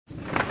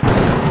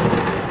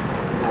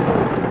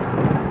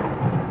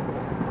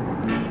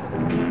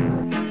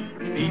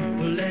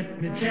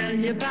tell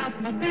you about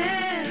my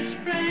best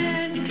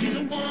friend. He's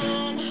a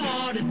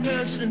warm-hearted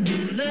person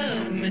who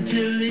loved me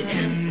till the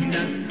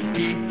end.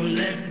 People,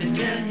 let me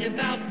tell you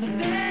about my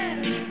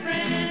best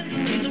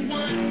friend. He's a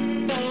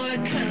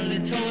one-boy cuddly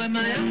toy,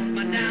 my up,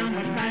 my down,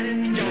 my pride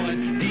and joy.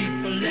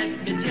 People, let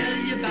me tell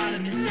you about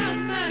him. He's so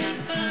much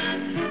fun.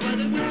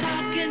 Whether we're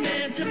talking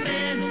man to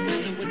man or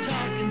whether we're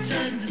talking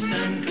sun to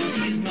sun, 'cause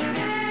he's my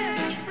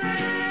best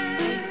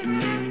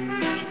friend.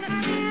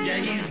 Yeah,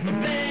 he's my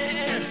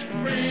best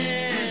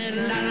friend.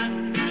 La la,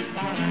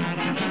 ba da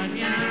da da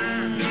ya,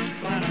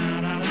 ba da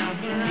da da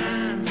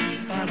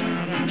ba da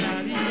da da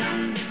ya.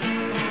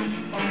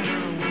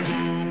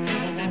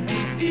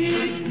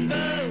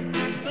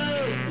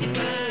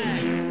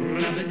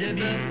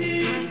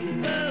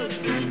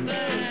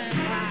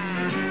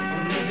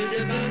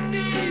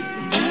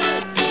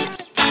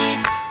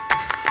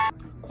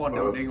 Quad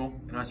double dingle,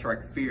 and I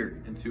strike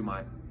fear into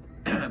my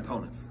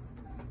opponents.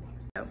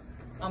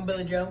 I'm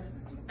Billy Joe.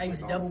 I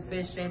use a double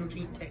fish sandwich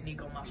eating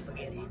technique on my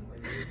spaghetti.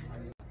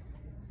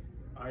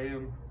 I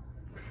am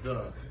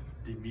the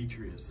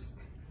Demetrius,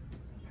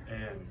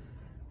 and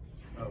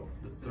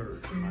the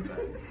third, my bad.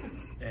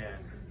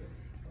 And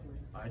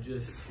I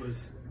just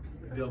was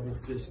double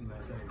fisting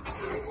that thing.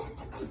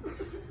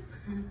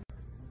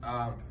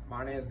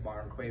 My name is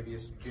Byron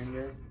Quavius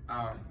Jr.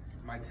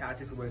 My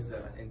tactic was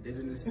the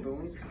indigenous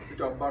spoon. We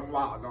talk about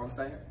wild, know what I'm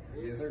saying?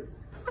 Yes, sir.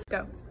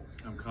 Go.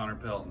 I'm Connor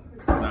Pelton,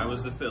 and I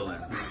was the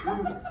fill-in.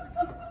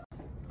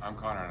 I'm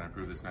Connor, and I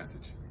approve this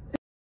message.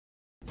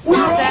 We're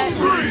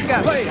hungry!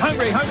 Go. Play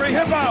hungry, hungry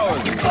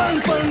hippos!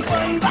 Fun, fun,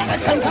 fun, like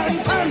a ton, ton,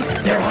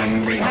 ton. They're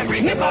hungry, hungry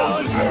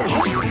hippos.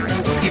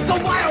 It's a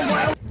wild,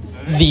 wild.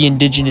 The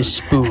indigenous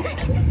spoon.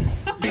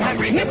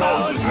 Hungry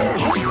hippos.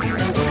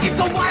 It's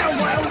a wild,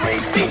 wild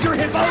race. Feature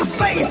hippos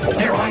face.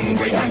 They're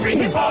hungry, hungry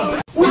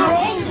hippos. We're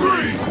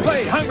hungry!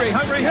 Play hungry,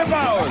 hungry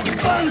hippos!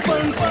 Fun,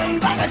 fun, fun,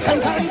 like a ton,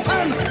 ton,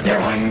 ton. They're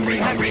hungry,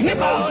 hungry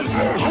hippos.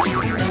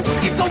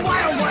 It's a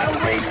wild,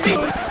 wild race.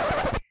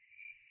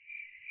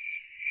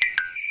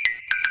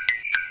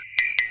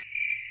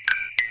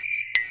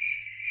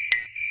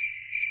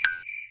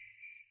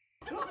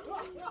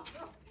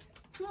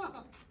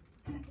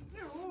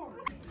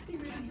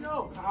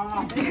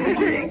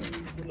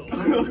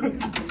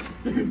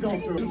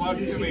 Don't watch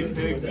too many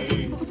pigs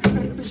eat.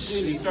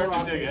 You start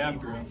to dig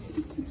after him.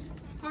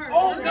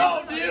 Oh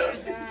no, dude!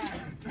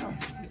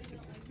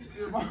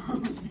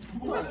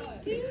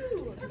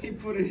 He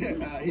put it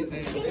in his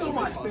hand. On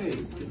my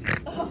face.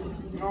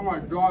 Oh my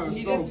god,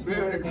 it's so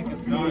big.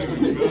 No, it's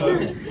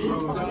good.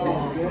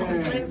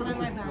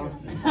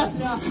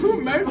 Who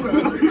made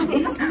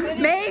that?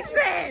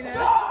 Mason!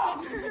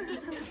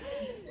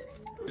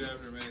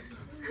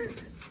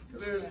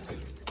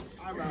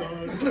 I'm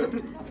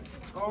out.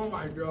 Oh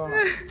my god.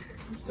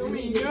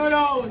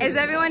 Is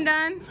everyone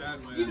done?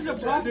 Dude,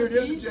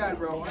 here's the chat,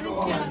 bro.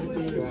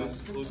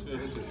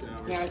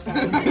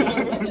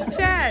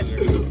 Chad!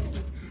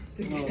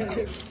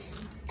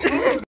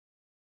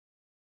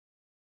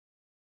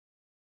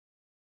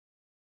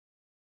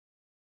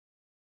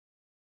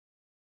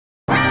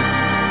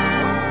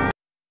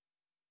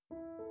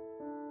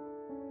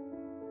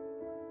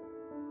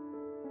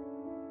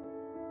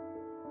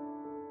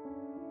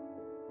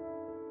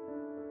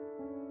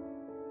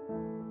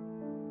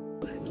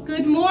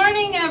 Good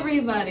morning,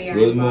 everybody.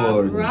 Good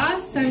morning. I'm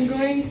Ross. I'm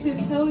going to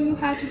tell you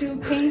how to do a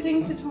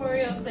painting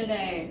tutorial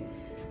today.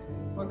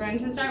 We're going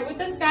to start with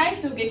the sky,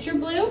 so get your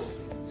blue.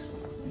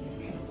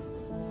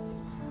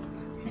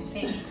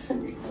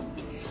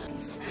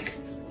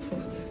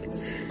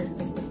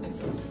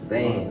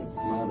 Damn.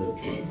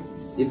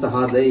 It's a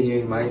hot day here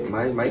in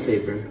my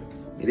paper.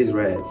 It is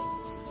red.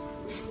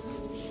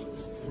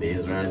 It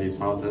is red, as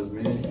hot as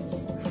me.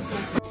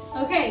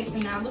 Okay, so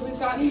now that we've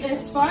gotten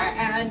this far,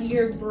 add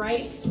your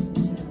bright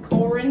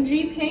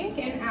orangey pink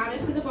and add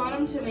it to the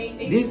bottom to make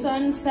a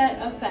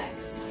sunset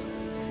effect.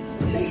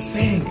 This is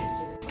pink.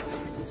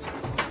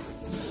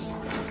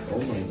 Oh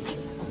my.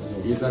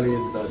 Italy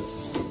is done.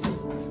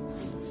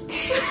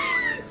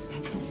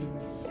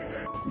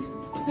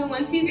 So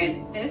once you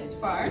get this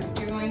far,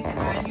 you're going to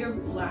add your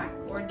black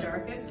or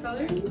darkest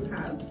color you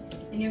have,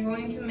 and you're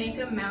going to make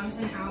a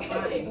mountain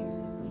outline.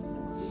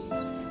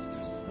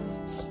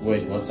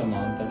 Wait, what's a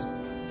mountain?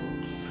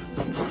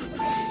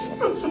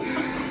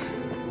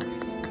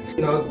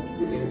 You know,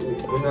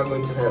 we're not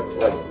going to have,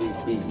 like,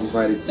 be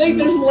invited to... Like,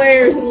 there's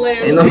layers and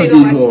layers of paint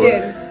on my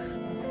skin.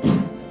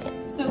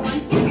 So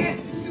once you get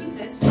to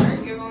this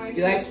part, you're going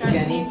to start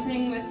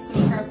painting with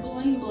some purple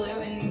and blue,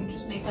 and you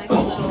just make like a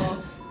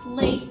little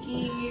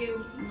lakey,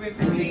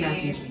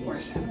 rivery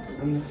portion.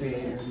 I'm the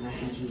creator of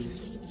mac and cheese.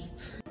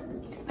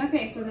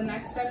 Okay, so the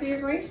next step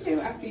you're going to do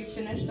after you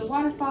finish the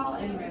waterfall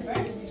and river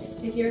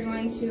is you're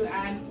going to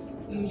add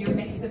your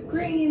mix of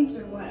greens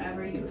or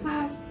whatever you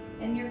have,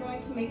 and you're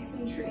going to make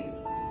some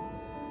trees.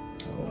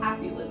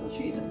 Happy little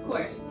trees, of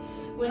course.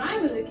 When I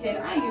was a kid,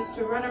 I used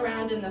to run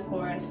around in the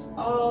forest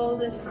all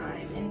the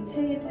time and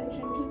pay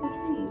attention to the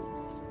trees,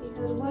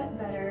 because what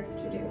better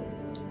to do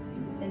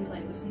than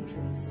play with some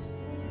trees?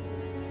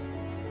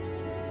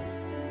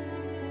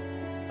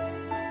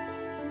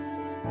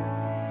 So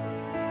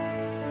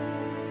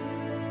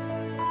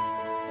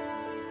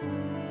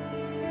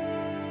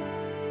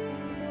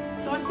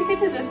once you get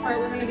to this part,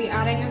 we're going to be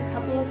adding a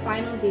couple of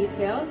final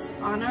details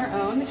on our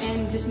own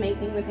and just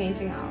making the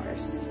painting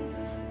ours.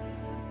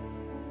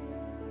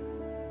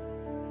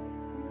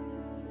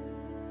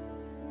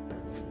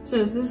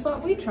 So this is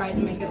what we tried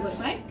to make it look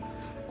like,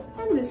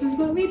 and this is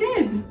what we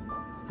did.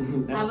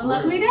 Have a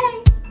lovely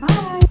day.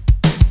 Bye.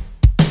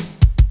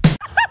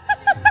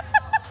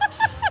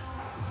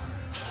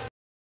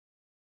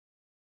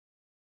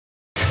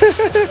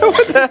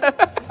 What the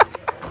heck?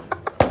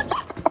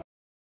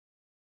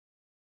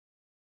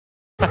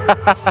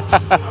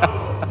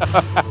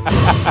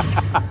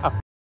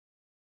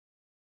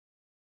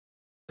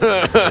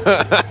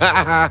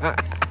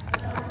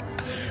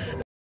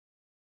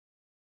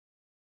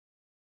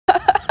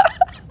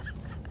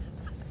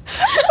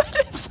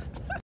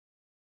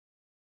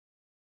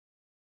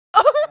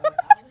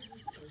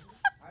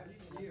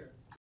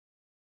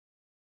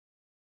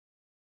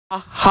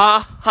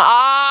 Ha ha.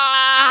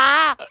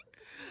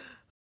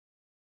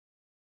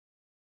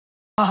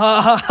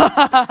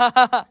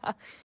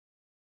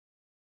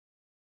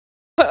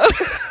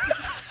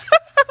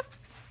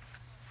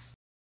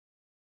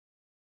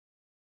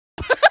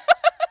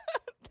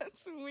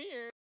 That's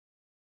weird.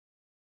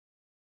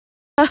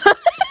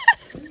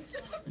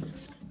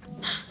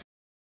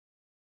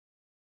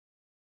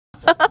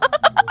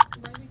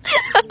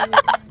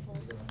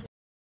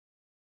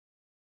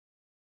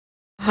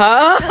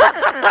 Huh?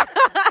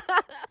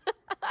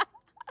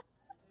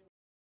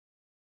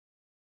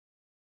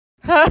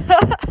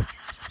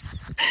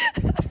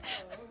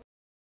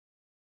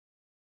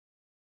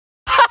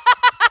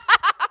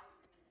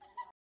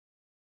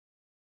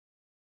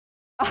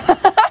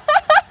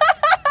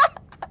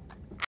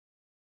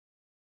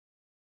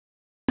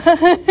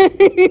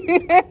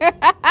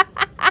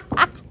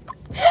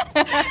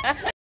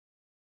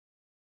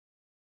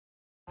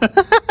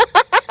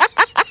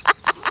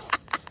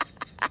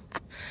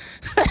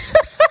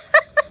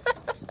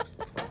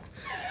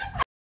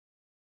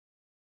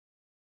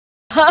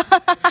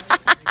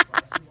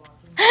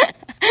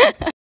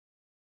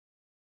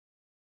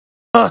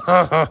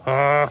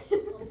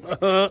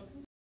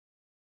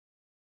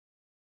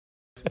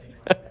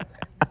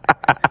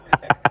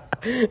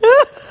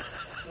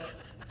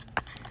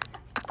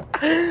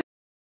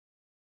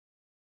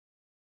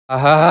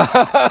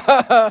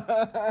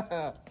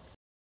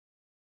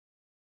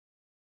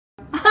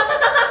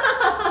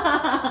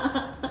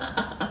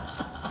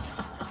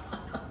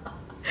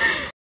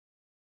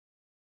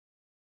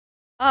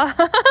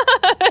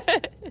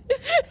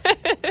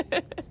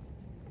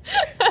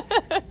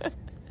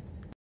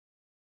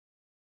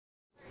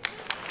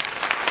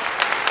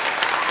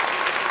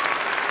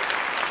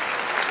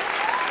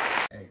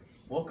 Hey,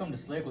 welcome to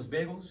Slago's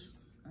Bagels.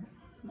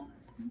 Come on.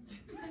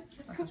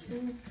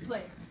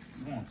 Play.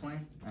 You want to play?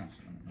 Let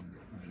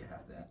me get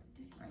half that.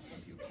 Alright,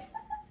 thank you.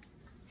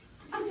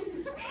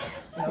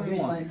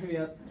 Hurry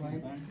up.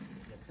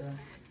 Yes, sir.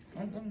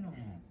 No,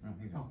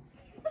 here you go.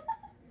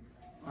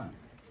 Alright,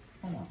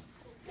 come on.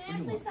 May I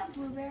please have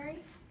blueberry?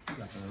 You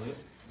got that, Elliot.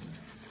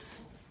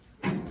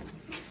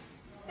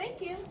 Thank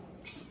you.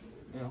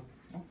 Yeah.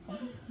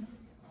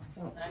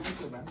 Oh, thank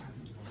you, man.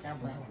 Yeah, I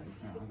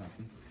got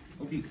you.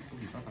 Go deep,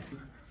 I got you.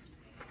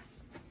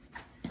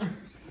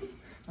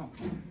 Oh.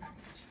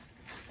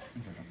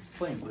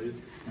 Playing, please.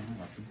 I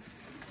got you.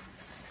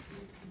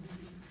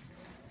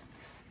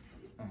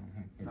 Oh,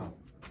 here you go.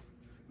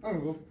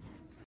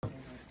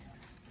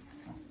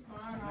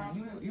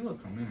 You look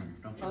familiar,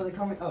 don't you? Oh, they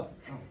call me. Oh.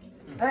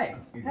 Hey,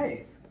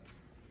 hey.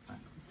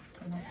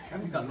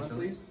 Have you got this,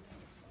 please?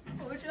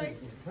 What would you like?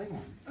 Play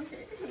one.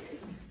 Okay.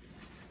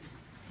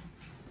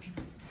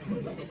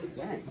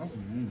 Dang.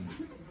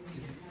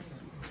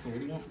 So what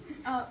do you want?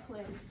 Play.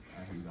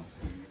 Alright, here you go.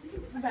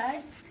 Bag?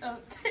 Oh,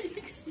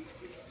 thanks.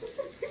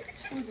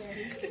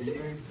 Blueberry.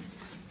 Blueberry?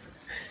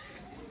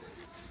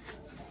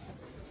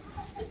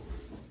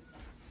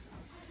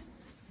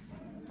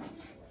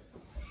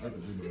 That's a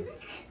blueberry.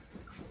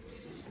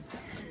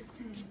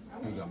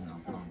 Here you go, no,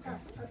 okay.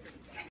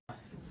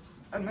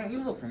 Hey man, you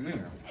look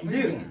familiar. Dude. What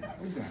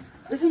are you doing?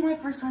 This is my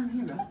first time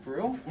here, man. For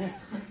real?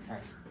 Yes.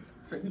 Alright.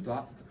 Straight, you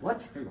thought.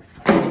 What? Here you go.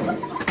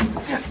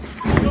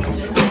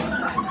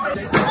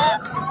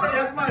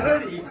 That's my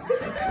hoodie.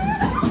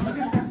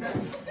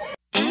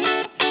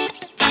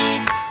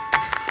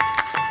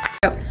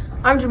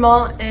 I'm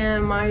Jamal,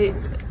 and my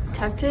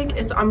tactic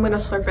is I'm gonna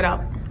slurp it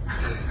out.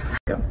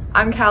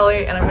 I'm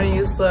Callie, and I'm gonna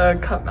use the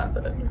cup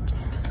method.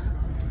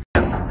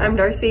 I'm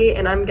Darcy,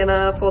 and I'm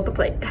gonna fold the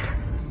plate.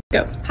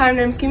 Go. Hi, my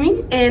name's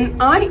Kimmy,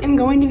 and I am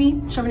going to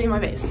be shoving it in my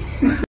face.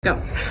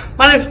 Go.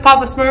 My name's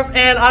Papa Smurf,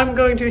 and I'm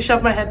going to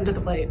shove my head into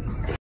the plate.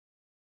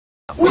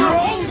 We're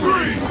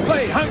hungry!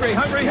 Play Hungry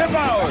Hungry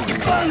Hippos!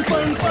 Fun,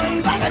 fun,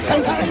 fun, fun,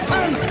 fun, fun,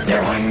 fun.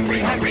 They're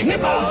hungry, hungry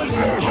hippos.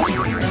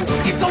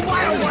 It's a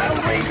wild,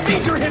 wild race.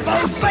 Feed your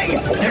hippos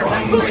faith. They're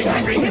hungry,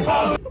 hungry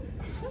hippos.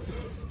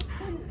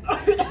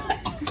 I'm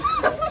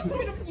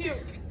gonna puke.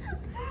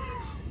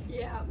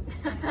 Yeah,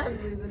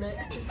 I'm losing it.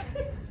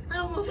 I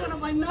almost went up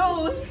my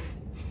nose.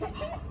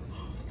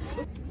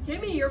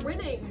 Jimmy, you're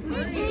winning.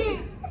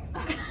 Hurry.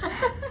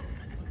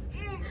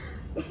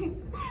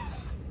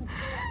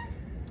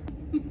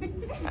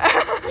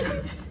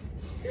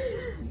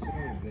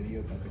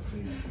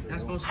 I'm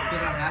supposed to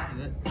spit out half of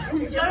it.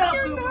 Shut up,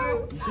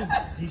 Cooper.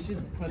 You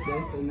should put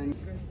this and then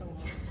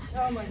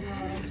Oh my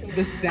god.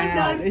 the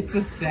sound. It's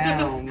the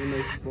sound when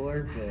they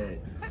slurp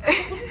it.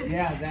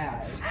 Yeah,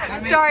 that.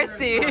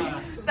 Darcy,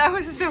 that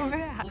was so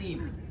bad.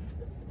 Clean.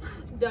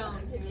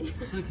 Don't, Jimmy.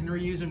 So we can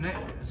reuse them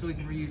so we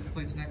can reuse the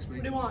plates next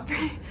week. What do you want?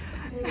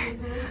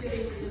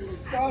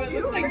 Bro, it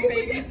looks like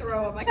baby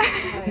throw up. I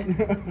can't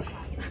do it.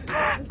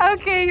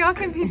 Okay, y'all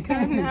can be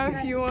done now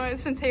if you want,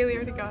 since Haley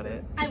already got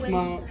it. I win.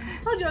 Mom.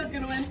 Told you I was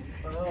gonna win.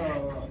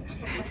 Oh.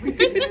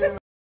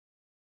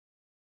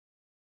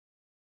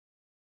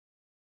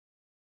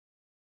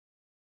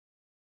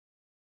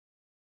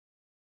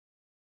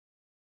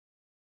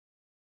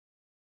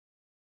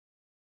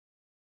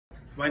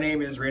 My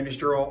name is Randy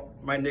Sturl.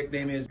 My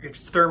nickname is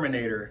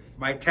Exterminator.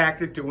 My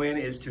tactic to win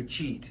is to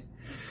cheat.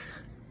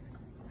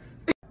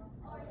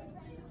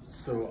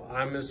 So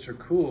I'm Mr.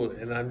 Cool,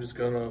 and I'm just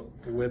gonna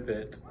whip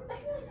it.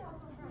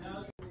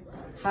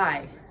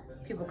 Hi,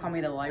 people call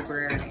me the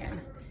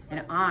librarian,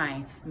 and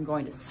I am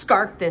going to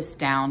scarf this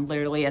down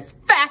literally as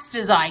fast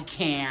as I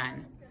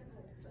can.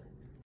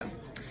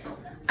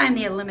 I'm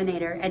the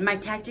Eliminator, and my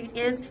tactic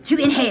is to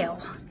inhale.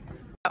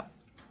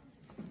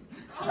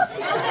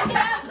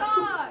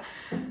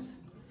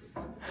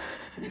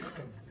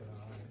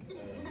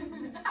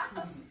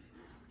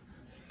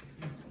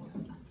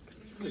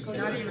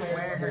 Not even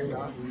wear her.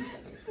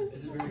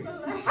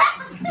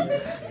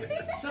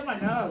 Shut my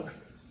nose.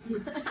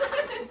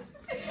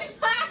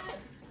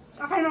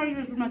 I know you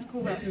just much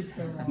cooler.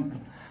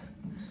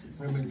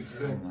 That made me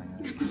sick.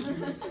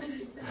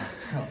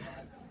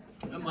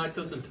 I'm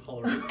lactose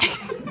intolerant.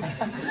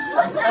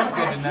 That's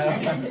good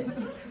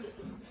enough.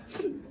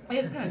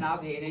 It's kind of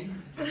nauseating.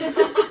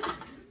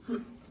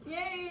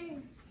 Yay!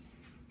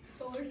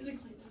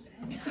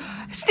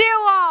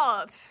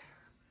 Steelwald!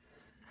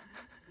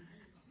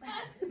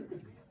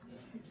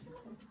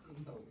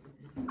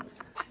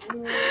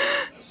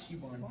 She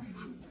won.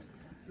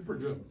 You're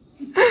pretty good.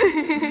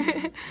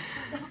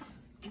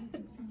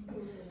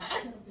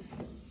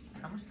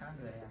 How much time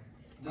do they have?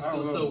 This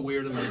feels so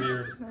weird in the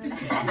beard. When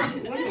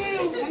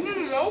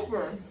is it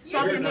over?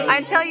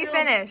 Until you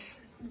finish.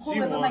 Hold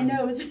it on my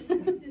nose.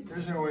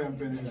 There's no way I'm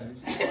finishing it.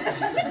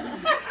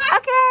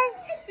 Okay.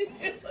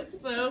 It looks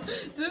so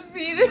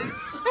defeated.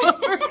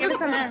 Give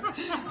some there.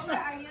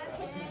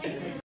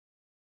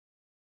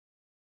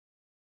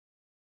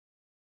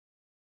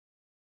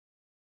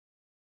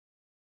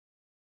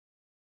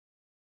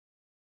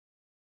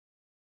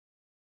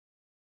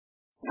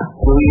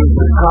 You used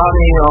to call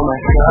me on my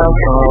cell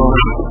phone.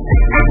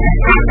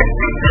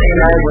 Say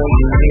like when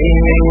you need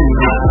me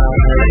now.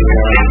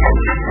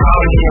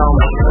 Call me on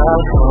my cell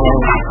phone.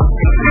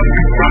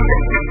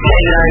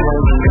 Say like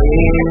when you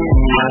need me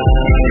now.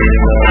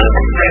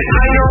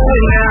 I know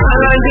when I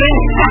like it.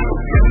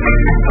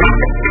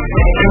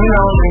 You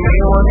know me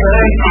one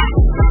day.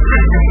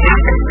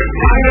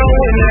 I know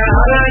when I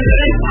like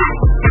it.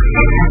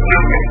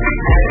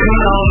 You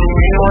know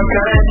me one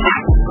day.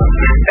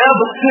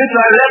 Ever since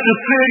I left the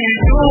city,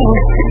 you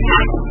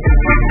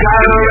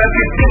got a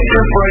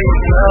reputation for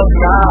yourself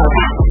now.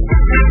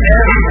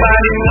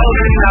 Everybody knows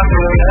that I'm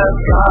the left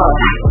side.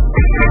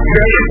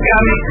 Girl, you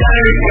got me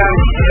tired, you got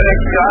me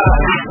stressed out.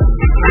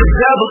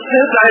 Ever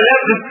since I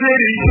left the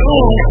city, you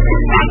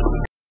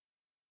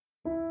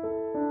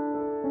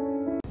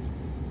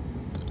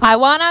I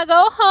wanna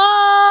go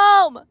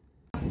home!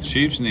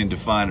 Chiefs need to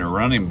find a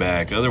running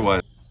back,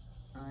 otherwise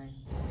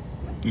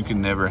you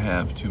can never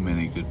have too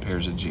many good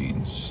pairs of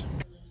jeans.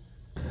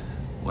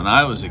 When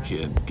I was a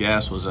kid,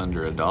 gas was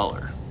under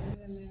 $1.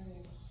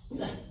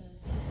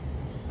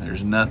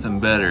 There's nothing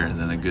better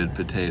than a good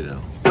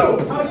potato. How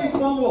do you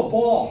fumble a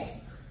ball?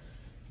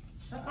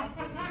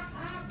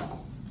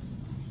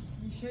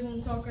 You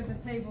shouldn't talk at the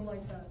table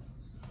like that.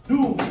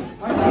 Dude,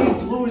 my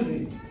team's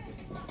losing.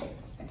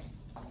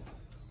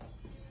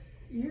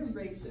 You're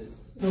racist.